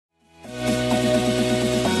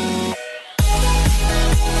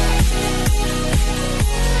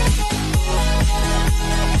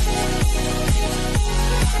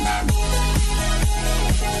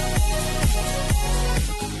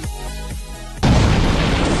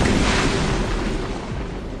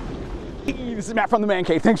This is Matt from the Man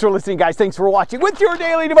Cave. Thanks for listening, guys. Thanks for watching. With your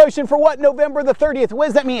daily devotion for what? November the 30th. What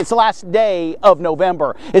does that mean? It's the last day of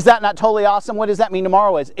November. Is that not totally awesome? What does that mean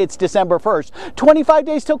tomorrow is? It's December 1st. 25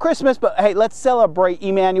 days till Christmas, but hey, let's celebrate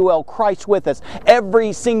Emmanuel, Christ with us,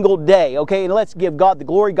 every single day, okay? And let's give God the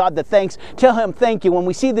glory, God the thanks. Tell Him thank you. When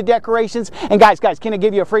we see the decorations, and guys, can I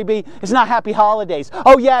give you a freebie? It's not Happy Holidays.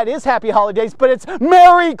 Oh yeah, it is Happy Holidays, but it's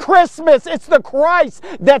Merry Christmas. It's the Christ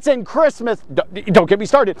that's in Christmas. Don't get me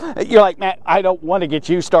started. You're like, Matt, I don't want to get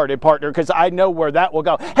you started, partner, because I know where that will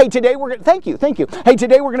go. Hey, today we're going to, thank you. Hey,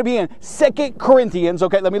 today we're going to be in 2 Corinthians,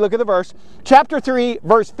 okay, let me look at the verse, chapter 3,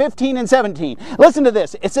 verse 15 and 17. Listen to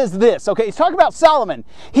this. It says this, okay, it's talking about Solomon.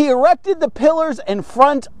 He erected the pillars in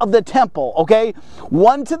front of the temple, okay,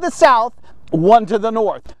 one to the south, one to the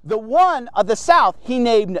north. The one of the south he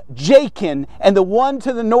named Jachin, and the one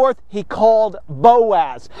to the north he called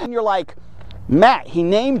Boaz. And you're like, Matt, he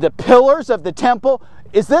named the pillars of the temple.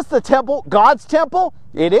 Is this the temple, God's temple?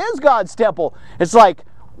 It is God's temple. It's like,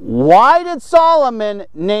 why did Solomon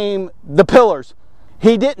name the pillars?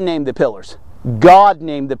 He didn't name the pillars. God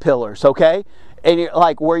named the pillars, okay? And you're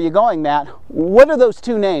like, where are you going, Matt? What are those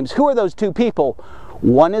two names? Who are those two people?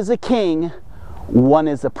 One is a king, one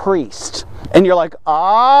is a priest. And you're like,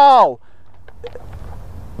 oh,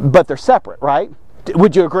 but they're separate, right?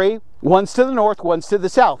 Would you agree? One's to the north, one's to the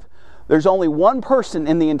south. There's only one person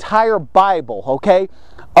in the entire Bible, okay,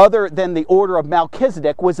 other than the order of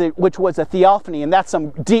Melchizedek, which was a theophany, and that's some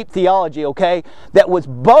deep theology, okay, that was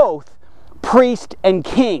both priest and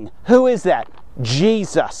king. Who is that?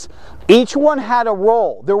 Jesus. Each one had a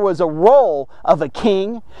role. There was a role of a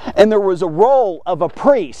king, and there was a role of a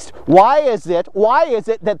priest. Why is it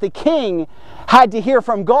that the king had to hear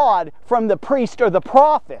from God from the priest or the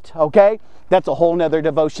prophet, okay? That's a whole nother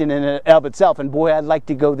devotion in and of itself, and boy, I'd like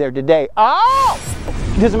to go there today. Oh!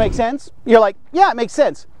 Does it make sense? You're like, yeah, it makes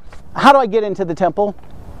sense. How do I get into the temple?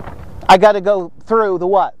 I got to go through the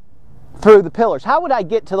what? Through the pillars. How would I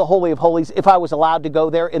get to the Holy of Holies if I was allowed to go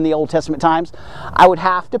there in the Old Testament times? I would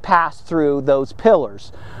have to pass through those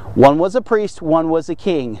pillars. One was a priest, one was a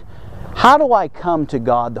king. How do I come to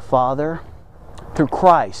God the Father? Through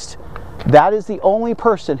Christ. That is the only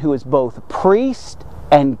person who is both priest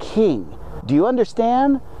and king. Do you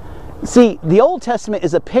understand? See, the Old Testament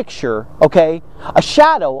is a picture, okay, a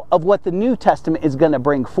shadow of what the New Testament is going to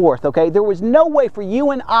bring forth, okay? There was no way for you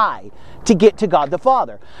and I to get to God the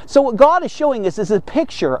Father. So what God is showing us is a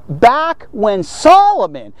picture back when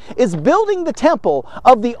Solomon is building the temple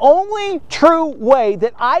of the only true way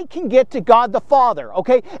that I can get to God the Father,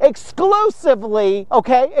 okay? Exclusively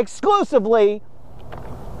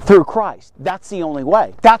through Christ. That's the only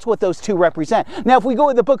way. That's what those two represent. Now, if we go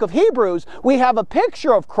in the book of Hebrews, we have a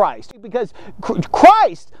picture of Christ, because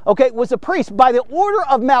Christ, okay, was a priest by the order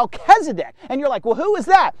of Melchizedek. And you're like, well, who is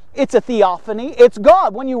that? It's a theophany. It's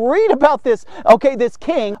God. When you read about this, okay, this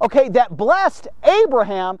king, okay, that blessed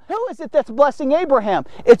Abraham, who is it that's blessing Abraham?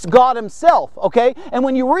 It's God Himself, okay? And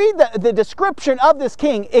when you read the description of this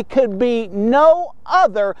king, it could be no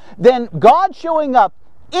other than God showing up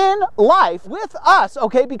in life with us,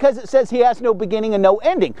 okay, because it says He has no beginning and no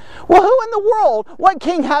ending. Well, who in the world, what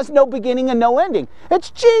king has no beginning and no ending?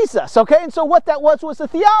 It's Jesus, okay? And so what that was a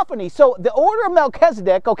theophany. So the order of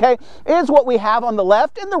Melchizedek, okay, is what we have on the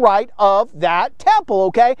left and the right of that temple,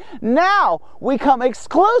 okay? Now we come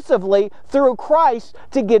exclusively through Christ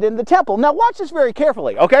to get in the temple. Now watch this very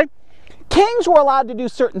carefully, okay? Kings were allowed to do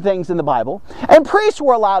certain things in the Bible, and priests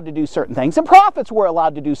were allowed to do certain things, and prophets were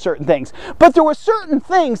allowed to do certain things. But there were certain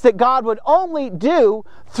things that God would only do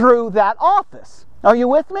through that office. Are you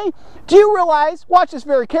with me? Do you realize, watch this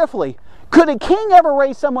very carefully, could a king ever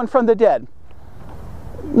raise someone from the dead?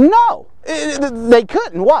 No, they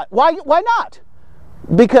couldn't. What? Why not?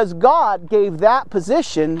 Because God gave that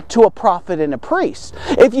position to a prophet and a priest.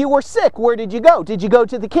 If you were sick, where did you go? Did you go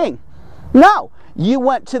to the king? No. You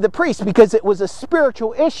went to the priest because it was a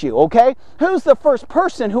spiritual issue, okay? Who's the first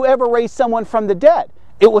person who ever raised someone from the dead?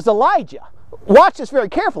 It was Elijah. Watch this very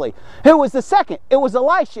carefully. Who was the second? It was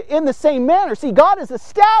Elisha. In the same manner, see, God is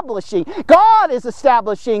establishing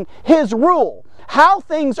His rule, how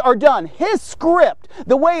things are done, His script,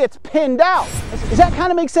 the way it's pinned out. Does that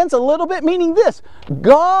kind of make sense a little bit? Meaning this,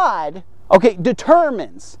 God, okay,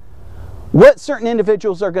 determines what certain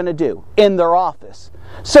individuals are going to do in their office.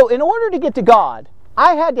 So in order to get to God,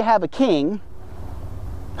 I had to have a king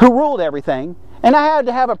who ruled everything, and I had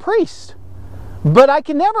to have a priest. But I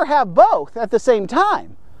can never have both at the same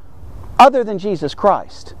time, other than Jesus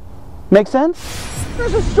Christ. Make sense?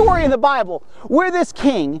 There's a story in the Bible where this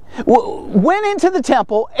king went into the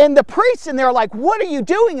temple, and the priests in there are like, what are you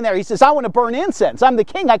doing in there? He says, I want to burn incense. I'm the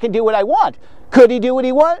king. I can do what I want. Could he do what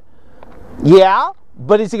he wanted? Yeah,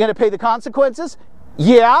 but is he going to pay the consequences?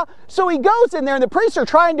 Yeah. So he goes in there and the priests are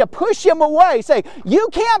trying to push him away, say, you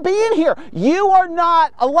can't be in here. You are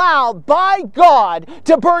not allowed by God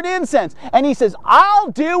to burn incense. And he says, I'll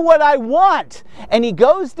do what I want. And he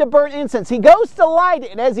goes to burn incense. He goes to light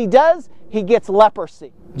it. And as he does, he gets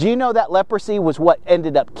leprosy. Do you know that leprosy was what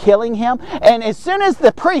ended up killing him? And as soon as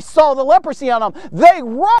the priests saw the leprosy on him, they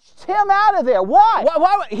rushed him out of there. Why?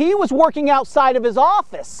 He was working outside of his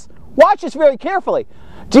office. Watch this very carefully.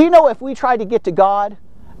 Do you know if we try to get to God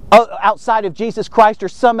outside of Jesus Christ or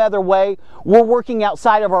some other way, we're working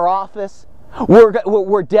outside of our office?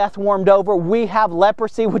 We're death warmed over. We have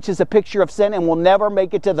leprosy, which is a picture of sin, and we'll never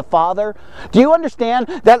make it to the Father. Do you understand?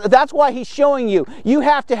 That's why he's showing you. You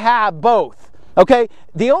have to have both. Okay?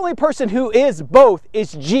 The only person who is both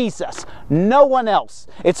is Jesus. No one else.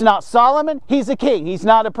 It's not Solomon. He's a king. He's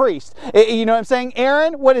not a priest. You know what I'm saying?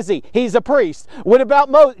 Aaron, what is he? He's a priest. What about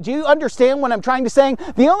Moses? Do you understand what I'm trying to say?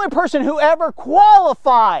 The only person who ever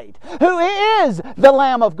qualified, who is the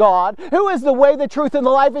Lamb of God, who is the way, the truth, and the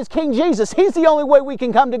life, is King Jesus. He's the only way we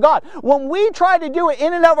can come to God. When we try to do it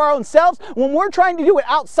in and of our own selves, when we're trying to do it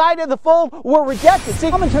outside of the fold, we're rejected. See,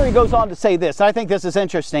 commentary goes on to say this. I think this is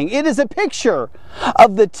interesting. It is a picture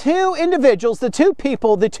of the two individuals, the two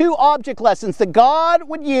people, the two object lessons that God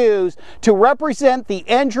would use to represent the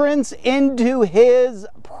entrance into His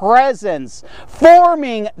presence,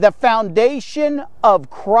 forming the foundation of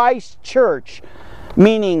Christ's church,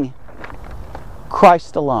 meaning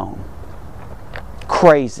Christ alone.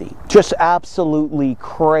 Crazy. Just absolutely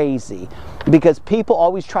crazy. Because people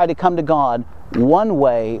always try to come to God one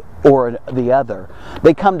way or the other.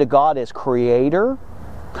 They come to God as creator,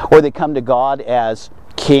 or they come to God as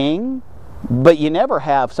king, but you never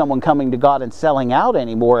have someone coming to God and selling out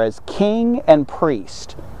anymore as king and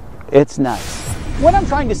priest. It's nice. What I'm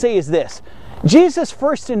trying to say is this. Jesus,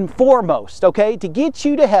 first and foremost, okay, to get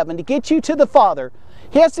you to heaven, to get you to the Father,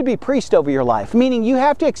 He has to be priest over your life, meaning you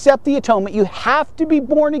have to accept the atonement, you have to be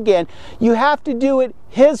born again, you have to do it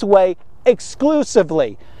His way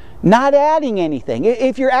exclusively, not adding anything.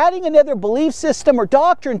 If you're adding another belief system or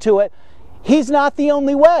doctrine to it, He's not the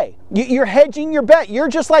only way. You're hedging your bet. You're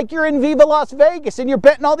just like you're in Viva Las Vegas and you're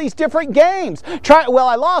betting all these different games. Well,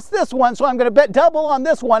 I lost this one, so I'm going to bet double on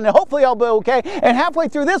this one and hopefully I'll be okay. And halfway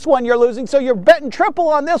through this one you're losing, so you're betting triple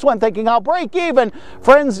on this one thinking I'll break even.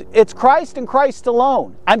 Friends, it's Christ and Christ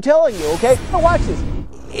alone. I'm telling you, okay? Now watch this.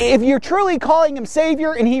 If you're truly calling Him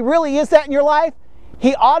Savior and He really is that in your life,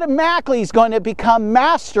 He automatically is going to become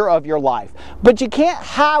master of your life. But you can't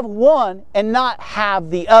have one and not have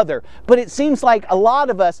the other. But it seems like a lot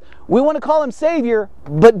of us, we want to call Him Savior,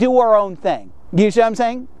 but do our own thing. You see what I'm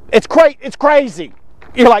saying? It's crazy.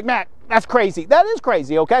 You're like, Matt, that's crazy. That is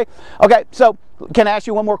crazy, okay? Okay, so can I ask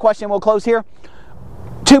you one more question? We'll close here.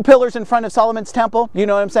 Two pillars in front of Solomon's temple. You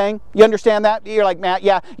know what I'm saying? You understand that? You're like, Matt,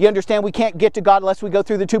 yeah, you understand we can't get to God unless we go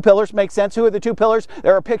through the two pillars. Makes sense. Who are the two pillars?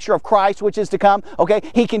 They're a picture of Christ, which is to come. Okay?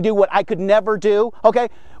 He can do what I could never do. Okay?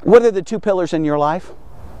 What are the two pillars in your life?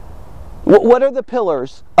 What are the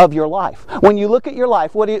pillars of your life? When you look at your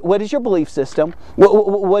life, what is your belief system?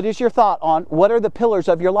 What is your thought on? What are the pillars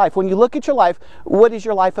of your life? When you look at your life, what is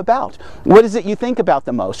your life about? What is it you think about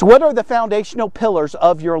the most? What are the foundational pillars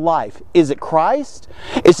of your life? Is it Christ?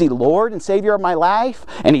 Is He Lord and Savior of my life?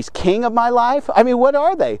 And He's King of my life? I mean, what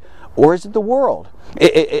are they? Or is it the world?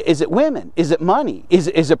 Is it women? Is it money? Is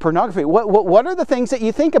it pornography? What are the things that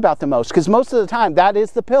you think about the most? Because most of the time, that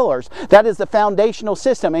is the pillars. That is the foundational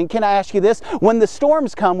system. And can I ask you this? When the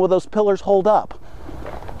storms come, will those pillars hold up?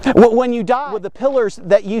 When you die, will the pillars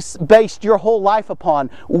that you based your whole life upon,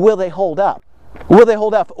 will they hold up? Will they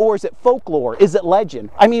hold up? Or is it folklore? Is it legend?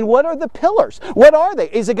 I mean, what are the pillars? What are they?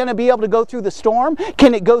 Is it going to be able to go through the storm?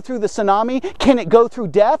 Can it go through the tsunami? Can it go through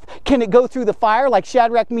death? Can it go through the fire like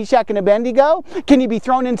Shadrach, Meshach, and Abednego? Can you be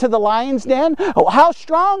thrown into the lion's den? How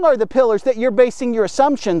strong are the pillars that you're basing your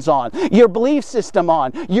assumptions on, your belief system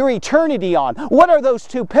on, your eternity on? What are those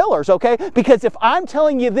two pillars, okay? Because if I'm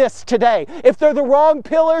telling you this today, if they're the wrong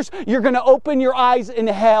pillars, you're going to open your eyes in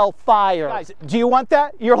hell fire. Guys, do you want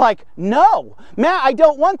that? You're like, no. Matt, I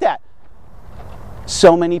don't want that.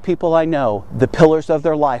 So many people I know, the pillars of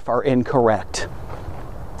their life are incorrect.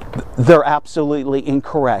 They're absolutely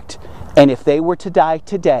incorrect. And if they were to die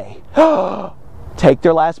today, take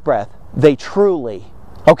their last breath, they truly,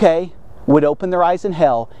 okay, would open their eyes in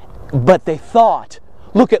hell, but they thought,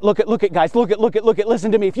 look at guys, look at,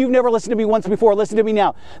 listen to me. If you've never listened to me once before, listen to me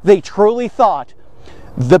now. They truly thought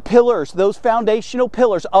the pillars, those foundational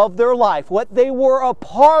pillars of their life, what they were a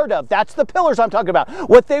part of, that's the pillars I'm talking about,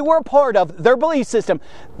 what they were a part of, their belief system,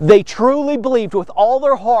 they truly believed with all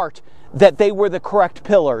their heart that they were the correct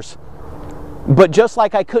pillars. But just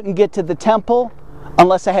like I couldn't get to the temple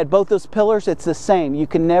unless I had both those pillars, it's the same. You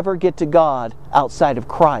can never get to God outside of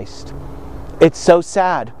Christ. It's so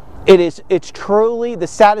sad. It's truly the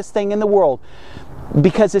saddest thing in the world,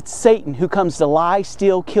 because it's Satan who comes to lie,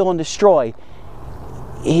 steal, kill, and destroy.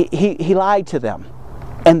 He lied to them,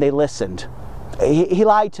 and they listened. He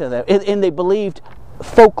lied to them, and they believed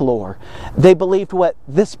folklore. They believed what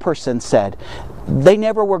this person said. They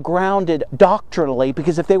never were grounded doctrinally,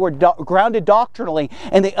 because if they were grounded doctrinally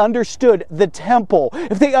and they understood the temple,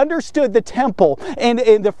 if they understood the temple and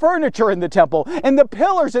the furniture in the temple and the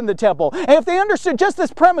pillars in the temple, and if they understood just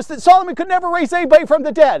this premise that Solomon could never raise anybody from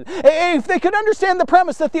the dead, if they could understand the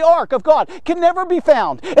premise that the ark of God can never be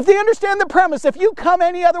found, if they understand the premise if you come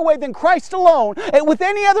any other way than Christ alone, with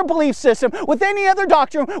any other belief system, with any other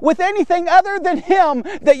doctrine, with anything other than Him,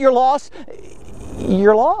 that you're lost,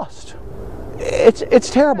 you're lost. It's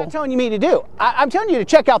terrible. I'm not telling you me to do. I'm telling you to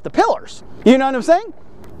check out the pillars. You know what I'm saying?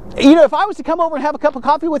 You know, if I was to come over and have a cup of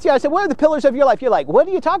coffee with you, I said, what are the pillars of your life? You're like, what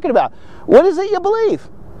are you talking about? What is it you believe?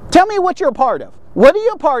 Tell me what you're a part of. What are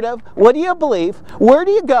you a part of? What do you believe? Where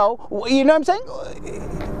do you go? You know what I'm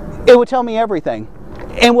saying? It would tell me everything.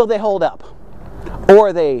 And will they hold up? Or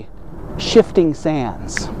are they shifting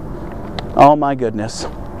sands? Oh my goodness.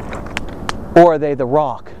 Or are they the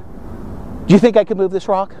rock? Do you think I could move this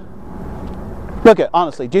rock? Look at,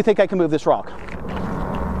 honestly, do you think I can move this rock?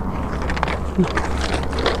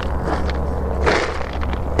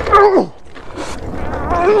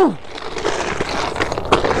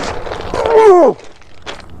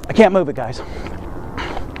 I can't move it, guys.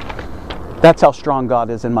 That's how strong God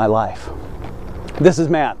is in my life. This is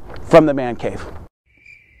Matt from the Man Cave.